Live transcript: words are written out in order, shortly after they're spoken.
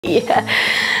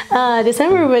Yeah,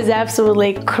 December was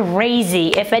absolutely crazy.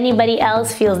 If anybody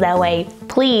else feels that way,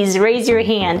 please raise your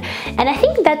hand. And I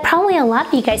think that probably a lot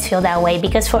of you guys feel that way,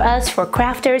 because for us, for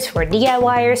crafters, for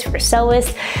DIYers, for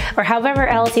sewists, or however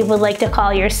else you would like to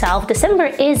call yourself, December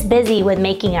is busy with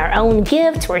making our own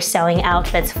gifts. We're sewing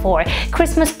outfits for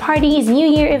Christmas parties, New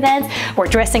Year events. We're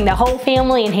dressing the whole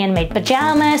family in handmade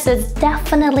pajamas. So it's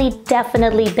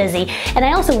definitely busy. And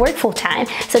I also work full time.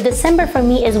 So December for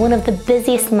me is one of the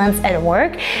busiest months at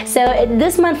work. So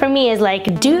this month for me is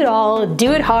like, do it all,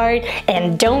 do it hard,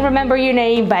 and don't remember your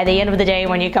name by the end of the day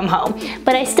when you come home.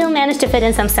 But I still managed to fit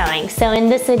in some sewing. So in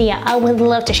this video, I would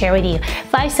love to share with you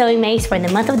 5 sewing makes for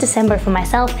the month of December for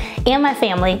myself and my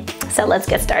family. So let's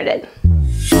get started.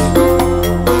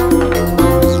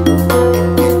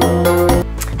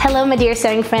 Hello my dear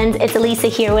sewing friends, it's Alisa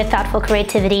here with Thoughtful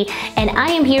Creativity, and I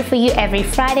am here for you every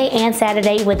Friday and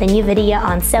Saturday with a new video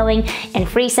on sewing and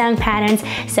free sewing patterns.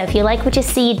 So if you like what you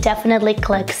see, definitely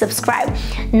click subscribe.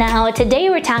 Now today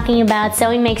we're talking about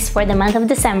sewing makes for the month of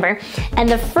December, and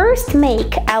the first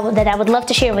make that I would love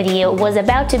to share with you was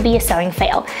about to be a sewing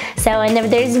fail. So and if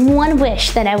there's one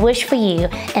wish that I wish for you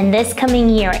in this coming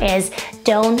year is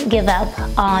don't give up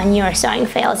on your sewing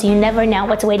fails. You never know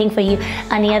what's waiting for you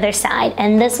on the other side,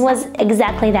 and this was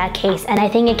exactly that case, and I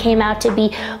think it came out to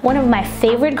be one of my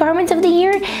favorite garments of the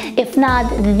year, if not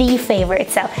the favorite.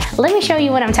 So let me show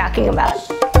you what I'm talking about.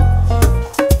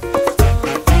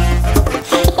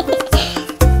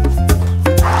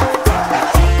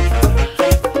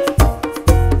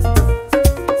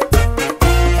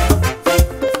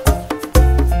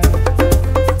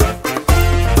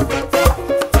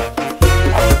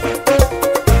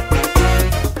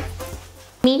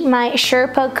 Meet my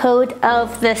Sherpa coat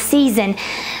of the season.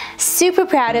 Super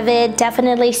proud of it,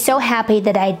 definitely so happy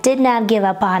that I did not give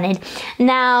up on it.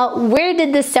 Now, where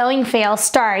did the sewing fail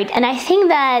start? And I think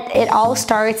that it all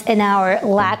starts in our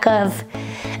lack of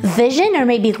vision, or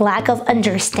maybe lack of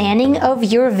understanding of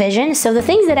your vision. So the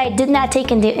things that I did not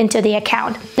take into the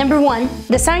account. Number one,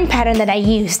 the sewing pattern that I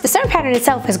used. The sewing pattern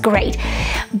itself is great,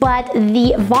 but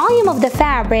the volume of the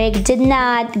fabric did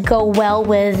not go well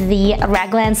with the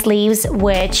raglan sleeves,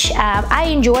 which I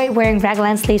enjoy wearing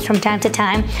raglan sleeves from time to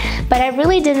time, but I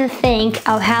really didn't think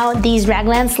of how these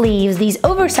raglan sleeves, these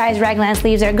oversized raglan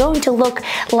sleeves, are going to look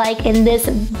like in this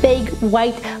big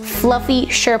white fluffy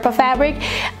Sherpa fabric.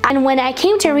 And when I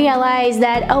came to realize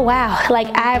that, oh wow, like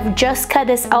I've just cut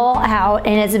this all out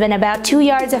and it's been about 2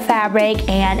 yards of fabric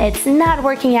and it's not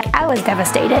working out, I was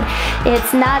devastated.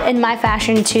 It's not in my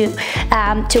fashion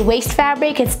to waste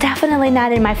fabric. It's definitely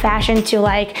not in my fashion to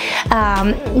like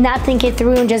not think it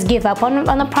through and just give up on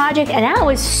the project. And I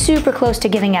was super close to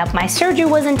giving up. My serger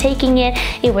wasn't taking it.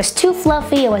 It was too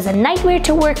fluffy. It was a nightmare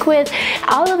to work with.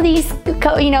 All of these,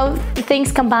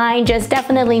 things combined just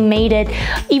definitely made it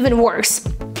even worse.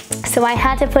 So I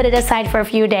had to put it aside for a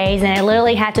few days, and I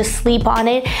literally had to sleep on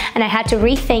it, and I had to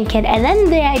rethink it. And then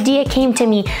the idea came to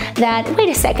me that, wait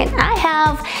a second, I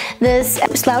have this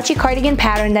slouchy cardigan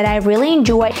pattern that I really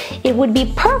enjoy. It would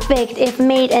be perfect if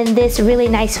made in this really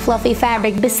nice fluffy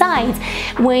fabric. Besides,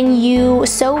 when you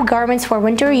sew garments for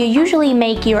winter, you usually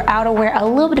make your outerwear a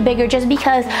little bit bigger just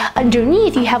because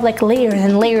underneath you have like layers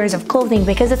and layers of clothing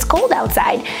because it's cold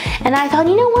outside. And I thought,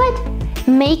 you know what?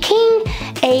 Making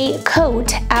a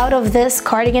coat out of this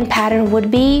cardigan pattern would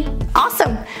be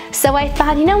awesome. So I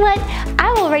thought, you know what?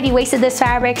 I already wasted this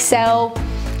fabric, so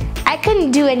I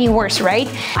couldn't do any worse, right?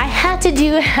 I had to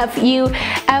do a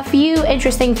few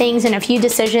interesting things and a few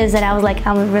decisions that I was like,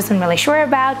 I wasn't really sure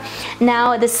about.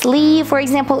 Now the sleeve, for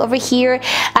example, over here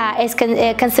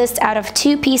it consists out of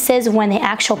 2 pieces when the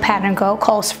actual pattern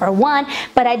calls for 1,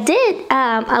 but I did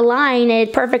align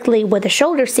it perfectly with the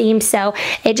shoulder seam, so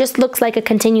it just looks like a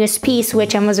continuous piece,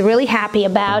 which I was really happy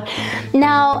about.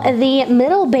 Now the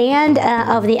middle band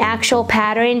of the actual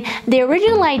pattern, the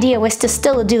original idea was to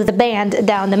still do the band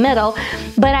down the middle,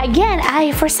 but again,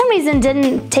 I for some reason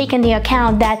didn't take into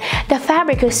account that the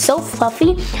fabric is so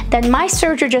fluffy that my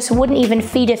serger just wouldn't even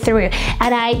feed it through.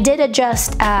 And I did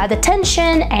adjust the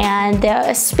tension and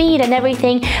the speed and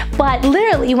everything, but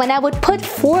literally when I would put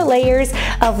 4 layers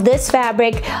of this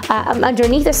fabric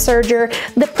underneath the serger,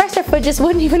 the presser foot just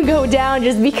wouldn't even go down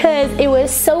just because it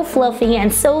was so fluffy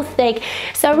and so thick.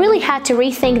 So I really had to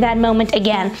rethink that moment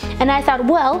again. And I thought,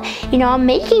 well, I'm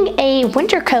making a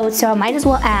winter coat, so I might as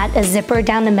well add a zipper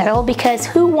down the middle, because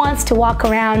who wants to walk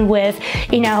around with,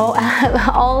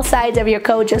 all sides of your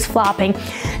coat just flopping.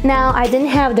 Now I didn't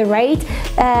have the right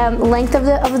length of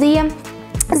the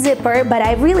zipper, but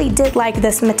I really did like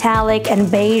this metallic and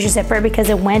beige zipper because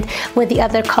it went with the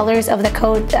other colors of the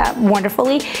coat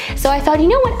wonderfully. So I thought, you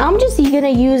know what, I'm just gonna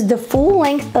use the full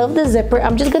length of the zipper.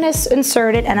 I'm just gonna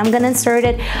insert it, and I'm gonna insert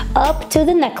it up to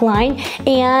the neckline,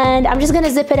 and I'm just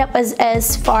gonna zip it up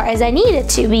as far as I need it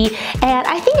to be. And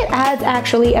I think it adds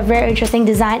actually a very interesting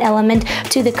design element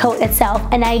to the coat itself.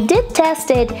 And I did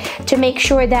test it to make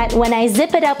sure that when I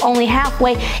zip it up only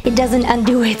halfway, it doesn't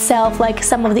undo itself like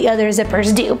some of the other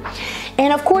zippers do.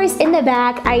 And of course, in the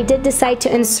back, I did decide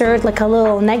to insert like a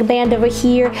little neckband over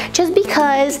here, just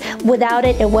because without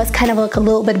it, it was kind of like a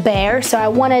little bit bare. So I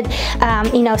wanted,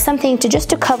 you know, something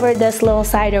to cover this little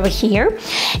side over here.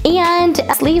 And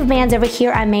sleeve bands over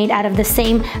here I made out of the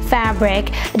same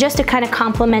fabric, just to kind of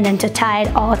complement and to tie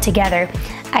it all together.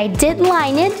 I did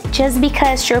line it just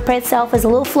because Sherpa itself is a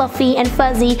little fluffy and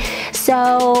fuzzy,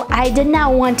 so I did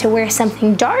not want to wear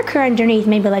something darker underneath,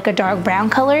 maybe like a dark brown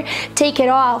color, take it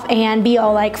off and be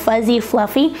all like fuzzy,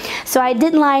 fluffy. So I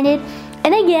did line it.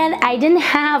 And again, I didn't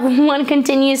have one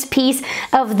continuous piece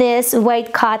of this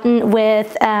white cotton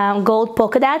with gold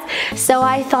polka dots. So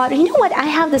I thought, you know what, I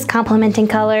have this complementing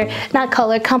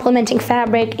complementing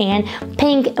fabric and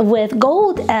pink with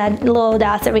gold little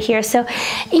dots over here. So,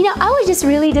 you know, I was just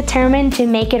really determined to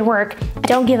make it work.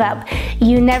 Don't give up.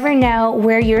 You never know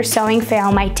where your sewing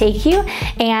fail might take you,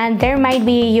 and there might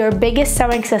be your biggest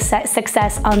sewing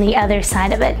success on the other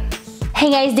side of it. Hey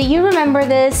guys, do you remember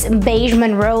this beige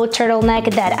Monroe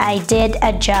turtleneck that I did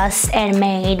adjust and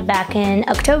made back in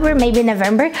October, maybe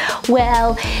November?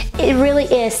 Well, it really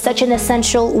is such an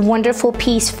essential, wonderful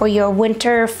piece for your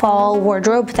winter, fall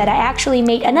wardrobe that I actually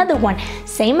made another one.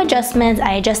 Same adjustments,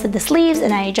 I adjusted the sleeves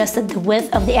and I adjusted the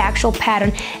width of the actual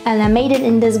pattern, and I made it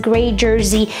in this gray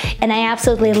jersey, and I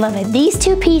absolutely love it. These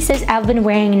two pieces I've been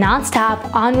wearing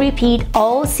non-stop, on repeat,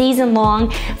 all season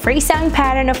long. Freestyle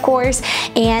pattern, of course,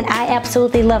 and I absolutely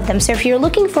love them. So if you're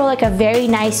looking for like a very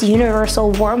nice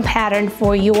universal warm pattern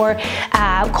for your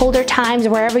colder times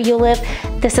wherever you live,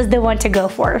 this is the one to go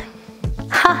for.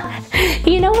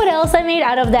 You know what else I made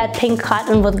out of that pink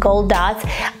cotton with gold dots?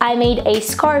 I made a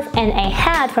scarf and a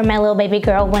hat for my little baby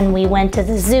girl when we went to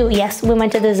the zoo. Yes, we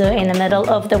went to the zoo in the middle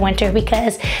of the winter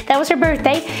because that was her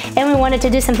birthday and we wanted to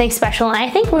do something special. And I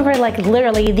think we were like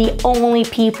literally the only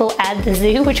people at the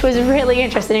zoo, which was really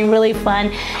interesting, really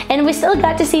fun. And we still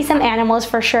got to see some animals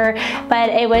for sure, but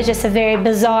it was just a very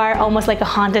bizarre, almost like a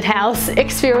haunted house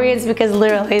experience because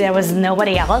literally there was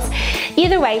nobody else.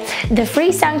 Either way, the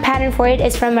freestyle pattern for it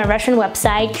is from a Russian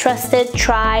website, trusted,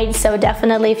 tried, so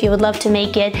definitely if you would love to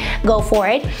make it, go for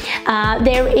it.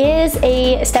 There is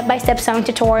a step-by-step sewing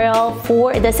tutorial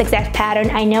for this exact pattern.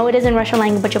 I know it is in Russian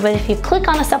language, but if you click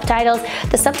on the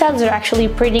subtitles are actually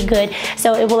pretty good,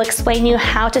 so it will explain you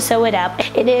how to sew it up.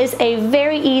 It is a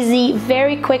very easy,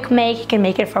 very quick make. You can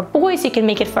make it for boys, you can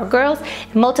make it for girls,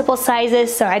 multiple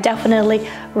sizes, so I definitely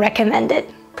recommend it.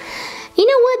 You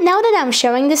know what, now that I'm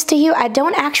showing this to you, I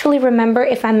don't actually remember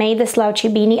if I made the slouchy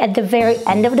beanie at the very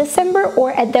end of December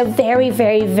or at the very,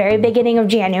 very, very beginning of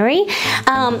January.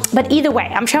 But either way,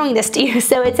 I'm showing this to you.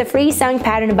 So it's a free sewing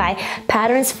pattern by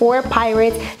Patterns for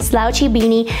Pirates slouchy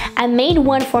beanie. I made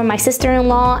one for my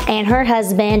sister-in-law and her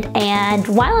husband, and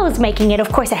while I was making it, of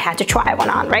course I had to try one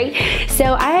on, right? So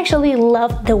I actually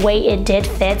loved the way it did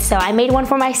fit, so I made one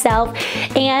for myself.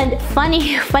 And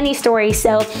funny story,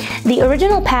 so the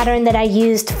original pattern that I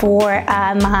used for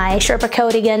my Sherpa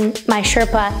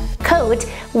coat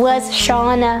was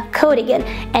Shauna Coatigan,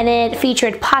 and it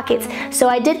featured pockets. So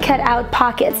I did cut out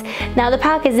pockets. Now the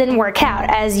pockets didn't work out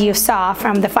as you saw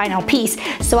from the final piece.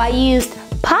 So I used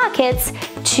pockets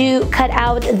to cut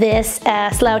out this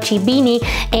slouchy beanie,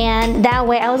 and that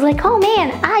way I was like, oh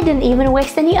man, I didn't even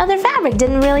waste any other fabric,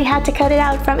 didn't really have to cut it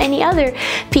out from any other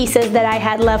pieces that I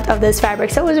had left of this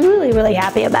fabric. So I was really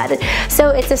happy about it. So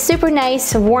it's a super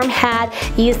nice warm hat,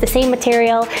 use the same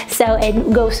material, so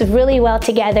it goes really well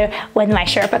together with my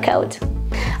Sherpa coat.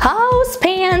 House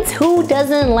pants! Who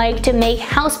doesn't like to make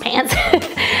house pants?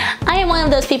 I am one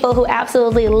of those people who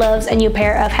absolutely loves a new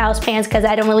pair of house pants because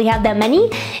I don't really have that many,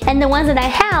 and the ones that I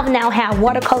have now have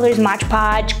watercolors, Mod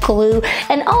Podge, glue,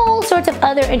 and all sorts of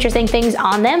other interesting things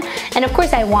on them. And of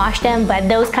course I wash them, but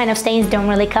those kind of stains don't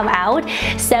really come out.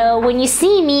 So when you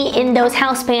see me in those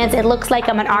house pants, it looks like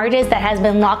I'm an artist that has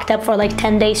been locked up for like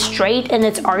 10 days straight in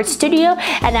its art studio,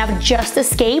 and I've just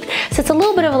escaped. So it's a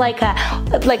little bit of like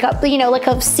a you know, like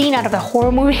a scene out of a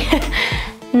horror movie.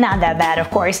 Not that bad, of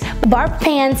course. Barb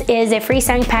pants is a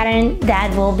freestyle pattern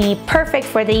that will be perfect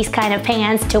for these kind of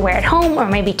pants to wear at home or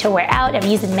maybe to wear out. I've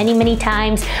used it many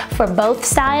times for both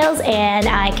styles, and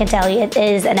I can tell you it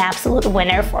is an absolute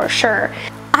winner for sure.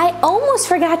 I almost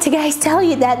forgot to guys tell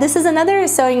you that this is another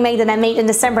sewing mag that I made in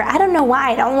December. I don't know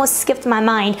why, it almost skipped my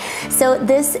mind. So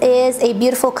this is a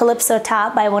beautiful Calypso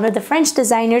top by one of the French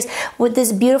designers with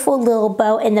this beautiful little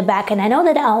bow in the back. And I know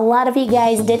that a lot of you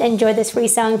guys did enjoy this free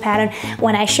sewing pattern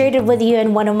when I shared it with you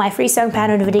in one of my free sewing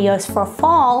pattern videos for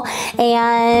fall.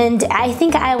 And I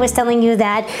think I was telling you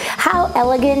that how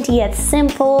elegant yet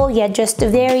simple yet just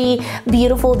very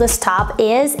beautiful this top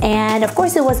is. And of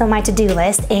course it was on my to-do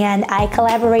list, and I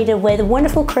collaborated with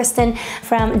wonderful Kristen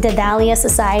from the Dahlia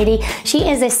Society. She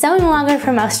is a sewing blogger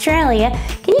from Australia.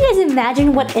 Can you guys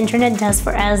imagine what internet does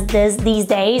for us these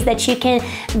days? That you can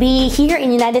be here in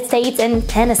the United States and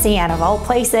Tennessee, out of all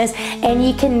places, and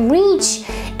you can reach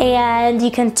and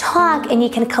you can talk and you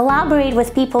can collaborate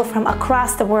with people from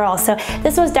across the world. So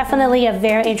this was definitely a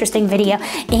very interesting video,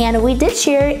 and we did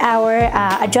share our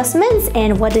adjustments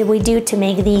and what did we do to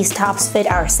make these tops fit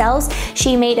ourselves.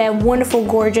 She made a wonderful,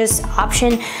 gorgeous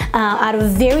option out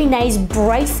of very nice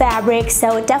bright fabric,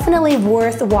 so definitely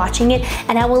worth watching it.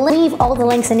 And I will leave all the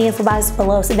links in the info box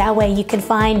below, so that way you can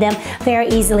find them very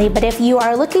easily. But if you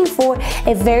are looking for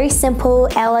a very simple,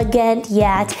 elegant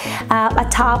yet a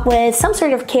top with some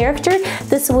sort of character,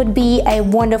 this would be a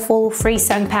wonderful free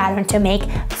sewing pattern to make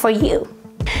for you.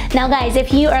 Now guys,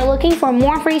 if you are looking for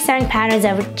more free sewing patterns,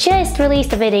 I've just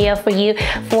released a video for you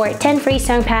for 10 free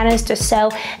sewing patterns to sew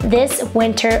this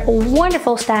winter.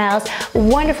 Wonderful styles,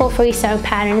 wonderful free sewing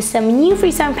patterns, some new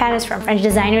free sewing patterns from French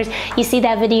designers. You see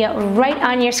that video right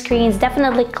on your screens.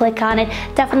 Definitely click on it,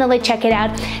 definitely check it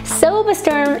out. Sew up a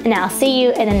storm, and I'll see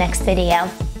you in the next video.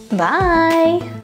 Bye!